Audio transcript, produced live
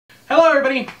Hello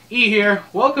everybody, E here.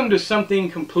 Welcome to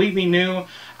something completely new.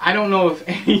 I don't know if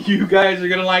any of you guys are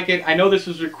going to like it. I know this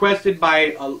was requested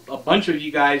by a bunch of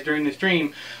you guys during the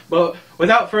stream, but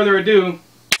without further ado,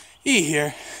 E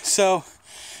here. So,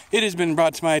 it has been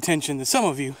brought to my attention that some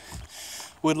of you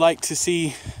would like to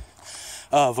see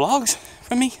vlogs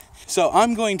from me. So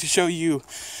I'm going to show you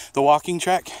the walking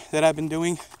track that I've been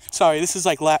doing. Sorry, this is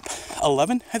like lap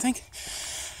 11, I think.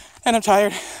 And I'm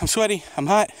tired, I'm sweaty, I'm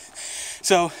hot.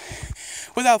 So,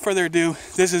 without further ado,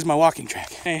 this is my walking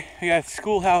track. Hey, I got a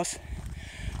schoolhouse,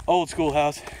 old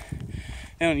schoolhouse.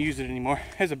 They don't use it anymore.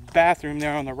 There's a bathroom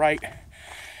there on the right.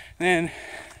 Then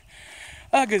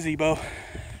a gazebo.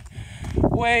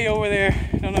 Way over there,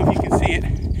 I don't know if you can see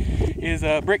it, is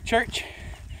a brick church.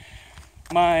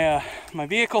 My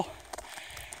vehicle,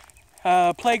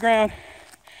 playground,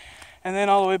 and then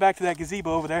all the way back to that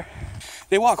gazebo over there.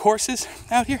 They walk horses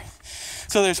out here,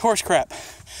 so there's horse crap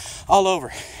all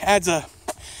over. Adds a,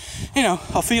 you know,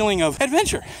 a feeling of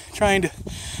adventure, trying to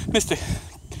miss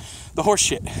the horse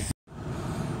shit.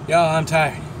 Y'all, I'm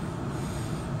tired.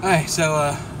 Alright,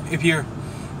 so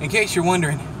in case you're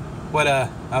wondering what I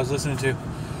was listening to,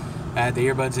 I had the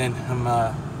earbuds in. I'm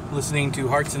listening to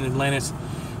Hearts in Atlantis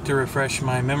to refresh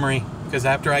my memory, because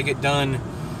after I get done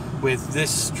with this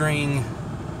string,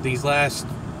 these last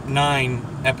 9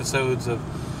 episodes of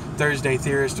Thursday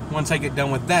Theorist, once I get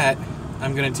done with that,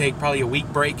 I'm going to take probably a week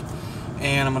break,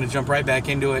 and I'm going to jump right back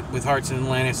into it with Hearts in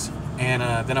Atlantis, and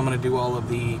then I'm going to do all of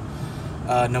the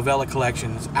novella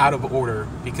collections out of order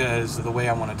because of the way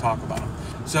I want to talk about them.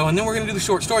 So, and then we're going to do the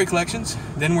short story collections,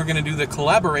 then we're going to do the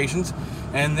collaborations,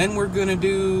 and then we're going to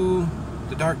do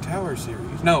the Dark Tower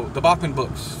series. No, the Bachman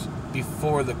books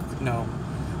before the, no,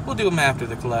 we'll do them after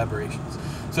the collaborations.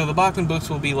 So the Bachman books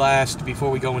will be last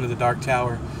before we go into the Dark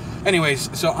Tower.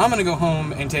 Anyways, so I'm going to go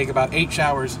home and take about 8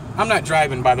 showers. I'm not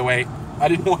driving, by the way. I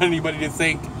didn't want anybody to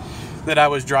think that I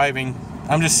was driving.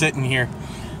 I'm just sitting here.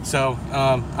 So,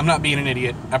 I'm not being an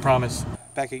idiot, I promise.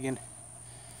 Back again.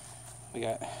 We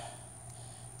got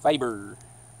fiber.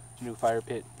 New fire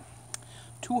pit.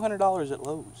 $200 at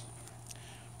Lowe's.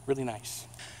 Really nice.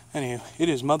 Anyway, it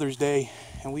is Mother's Day,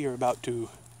 and we are about to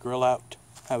grill out,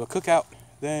 have a cookout.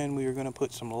 Then we are going to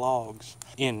put some logs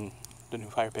in the new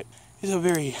fire pit. It's a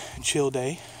very chill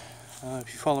day.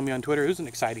 If you follow me on Twitter, it was an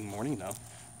exciting morning though.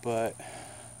 But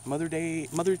Mother's Day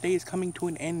is coming to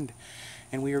an end,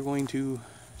 and we are going to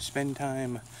spend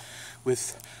time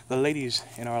with the ladies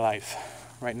in our life.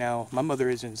 Right now, my mother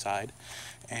is inside,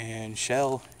 and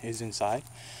Shell is inside.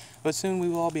 But soon we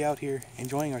will all be out here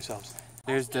enjoying ourselves.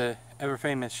 There's the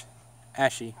ever-famous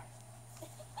Ashy.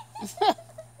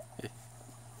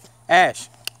 Ash.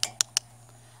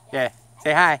 Yeah,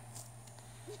 say hi.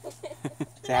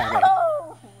 Say hi, buddy.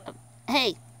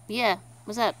 Hey, yeah,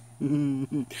 what's up?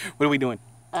 What are we doing?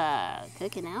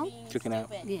 Cooking out? Cooking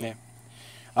out? Yeah.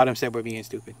 Autumn said we're being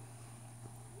stupid.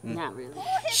 Not really. Pull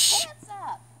his pants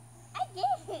up. I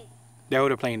did. They're over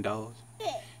there playing dolls.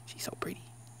 She's so pretty.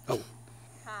 Oh.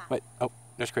 Hi. What? Oh,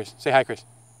 there's Chris. Say hi, Chris.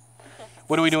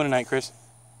 What are we doing tonight, Chris?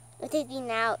 We're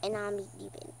taking out and I'm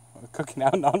stupid. We're cooking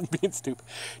out and I'm being stupid.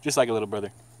 Just like a little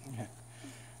brother. Yeah.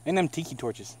 And them tiki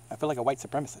torches. I feel like a white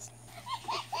supremacist.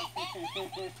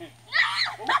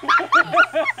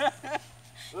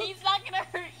 He's not gonna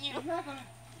hurt you. He's not gonna,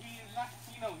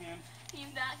 you know him.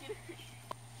 He's not gonna hurt you.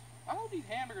 I hope these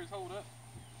hamburgers hold up.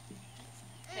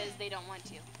 Because they don't want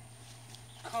to.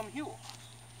 Come here.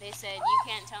 They said, you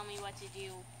can't tell me what to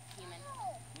do, human.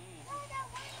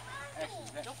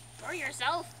 Don't throw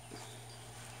yourself.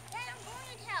 Dad, I'm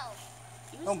going to help.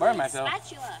 Use Don't burn the myself.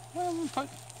 Spatula.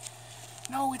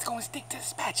 No, it's gonna stick to the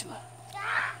spatula.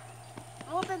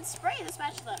 Well, then spray the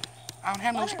spatula. I don't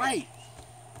have no Butter spray.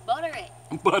 Butter it.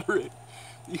 Butter it.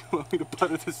 You want me to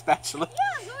butter the spatula?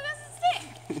 Yeah, so it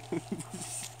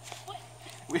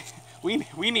doesn't stick.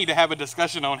 We need to have a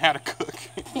discussion on how to cook.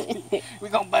 We're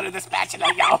gonna butter the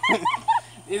spatula, y'all.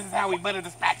 This is how we butter the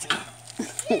spatula.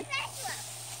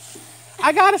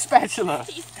 I got a spatula.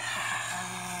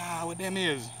 What them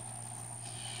is?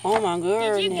 Oh my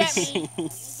goodness. Did you get me?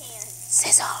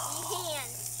 Sizzle.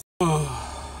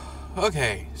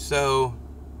 Okay, so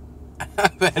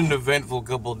I've had an eventful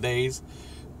couple of days.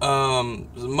 It was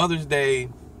Mother's Day,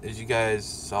 as you guys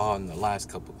saw in the last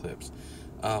couple clips.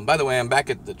 By the way, I'm back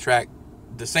at the track,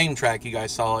 the same track you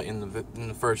guys saw in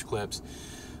the first clips.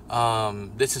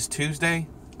 This is Tuesday.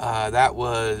 That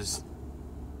was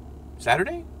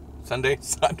Saturday? Sunday?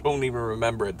 I don't even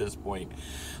remember at this point.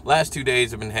 Last 2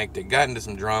 days have been hectic. Got into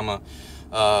some drama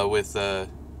with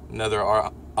another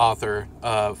author.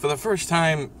 For the first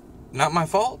time, not my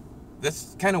fault.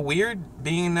 That's kind of weird,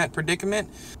 being in that predicament.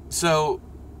 So,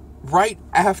 right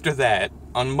after that,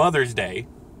 on Mother's Day,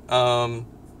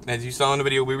 as you saw in the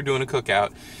video, we were doing a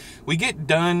cookout. We get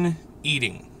done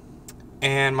eating.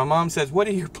 And my mom says, what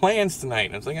are your plans tonight?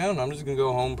 And I was like, I don't know, I'm just going to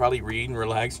go home, probably read and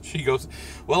relax. She goes,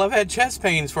 well, I've had chest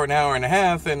pains for an hour and a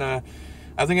half, and I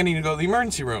think I need to go to the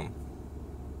emergency room.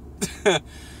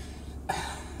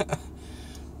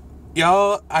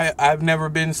 Y'all, I've never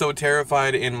been so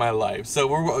terrified in my life. So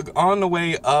we're on the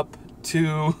way up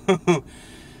to...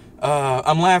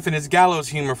 I'm laughing. It's gallows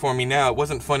humor for me now. It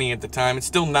wasn't funny at the time. It's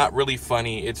still not really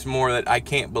funny. It's more that I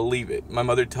can't believe it. My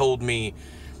mother told me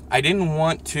I didn't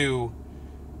want to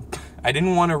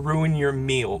ruin your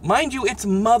meal. Mind you, it's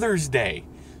Mother's Day.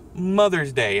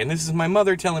 Mother's Day. And this is my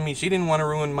mother telling me she didn't want to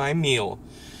ruin my meal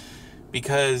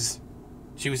because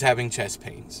she was having chest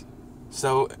pains.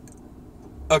 So,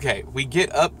 okay, we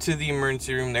get up to the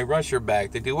emergency room. They rush her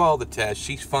back. They do all the tests.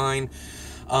 She's fine.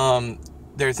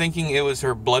 They're thinking it was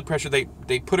her blood pressure. They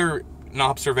put her in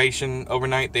observation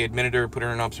overnight. They admitted her, put her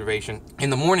in observation. In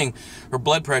the morning, her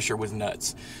blood pressure was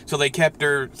nuts. So they kept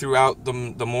her throughout the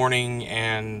morning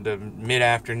and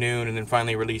mid-afternoon, and then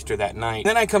finally released her that night.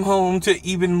 Then I come home to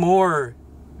even more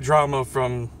drama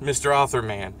from Mr. Author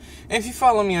Man. And if you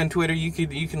follow me on Twitter, you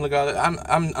can look at it.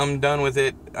 I'm done with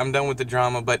it. I'm done with the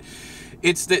drama, but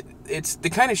it's the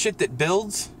kind of shit that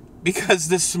builds, because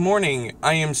this morning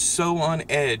I am so on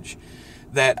edge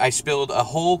that I spilled a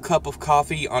whole cup of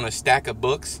coffee on a stack of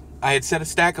books. I had set a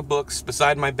stack of books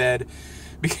beside my bed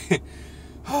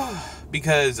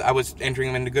because I was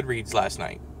entering them into Goodreads last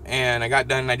night. And I got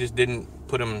done and I just didn't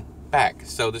put them back.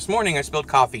 So this morning I spilled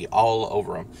coffee all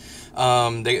over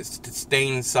them. They get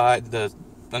stained side,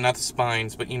 not the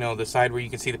spines, but you know, the side where you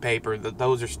can see the paper,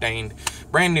 those are stained.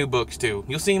 Brand new books too.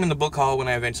 You'll see them in the book haul when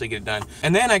I eventually get it done.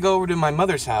 And then I go over to my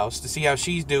mother's house to see how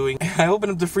she's doing. I open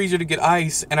up the freezer to get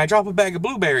ice, and I drop a bag of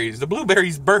blueberries. The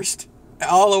blueberries burst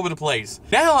all over the place.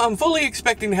 Now I'm fully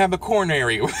expecting to have a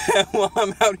coronary while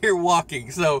I'm out here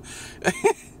walking. So,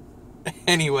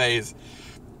 anyways,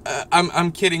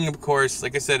 I'm kidding, of course.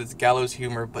 Like I said, it's gallows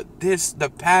humor, but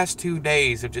the past 2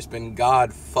 days have just been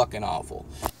god fucking awful.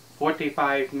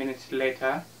 45 minutes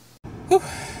later. Whew.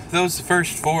 Those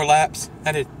first 4 laps,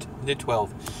 I did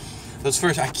 12. Those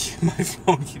first, my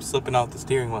phone keeps slipping off the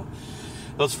steering wheel.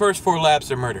 Those first 4 laps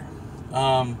are murder.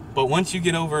 But once you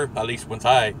get over, at least once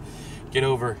I get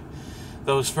over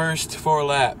those first 4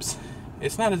 laps,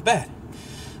 it's not as bad.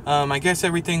 I guess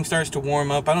everything starts to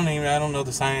warm up. I don't know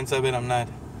the science of it. I'm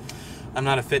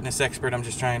not a fitness expert. I'm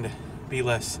just trying to be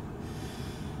less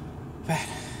fat.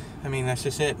 I mean, that's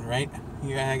just it, right?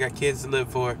 I got kids to live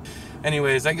for.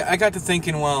 Anyways, I got to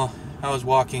thinking while I was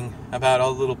walking about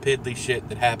all the little piddly shit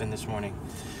that happened this morning.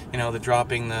 You know, the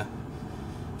dropping the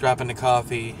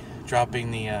coffee,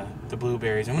 dropping the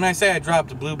blueberries. And when I say I dropped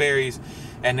the blueberries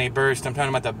and they burst, I'm talking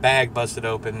about the bag busted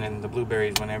open and the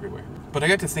blueberries went everywhere. But I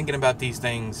got to thinking about these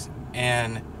things,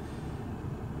 and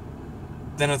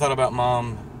then I thought about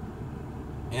Mom,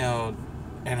 you know,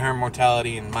 and her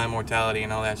mortality and my mortality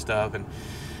and all that stuff, and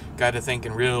got to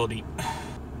thinking real deep.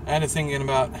 I got to thinking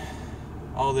about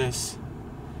all this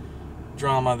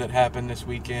drama that happened this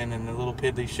weekend and the little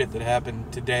piddly shit that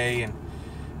happened today, and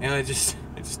you know, it just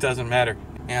doesn't matter.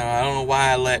 You know, I don't know why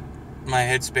I let my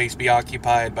headspace be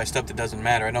occupied by stuff that doesn't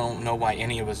matter. I don't know why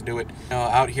any of us do it. You know,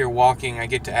 out here walking, I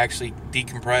get to actually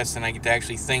decompress and I get to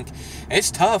actually think.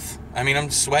 It's tough. I mean, I'm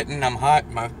sweating, I'm hot,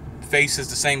 my face is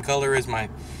the same color as my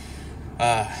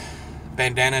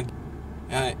bandana.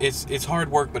 It's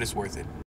hard work, but it's worth it.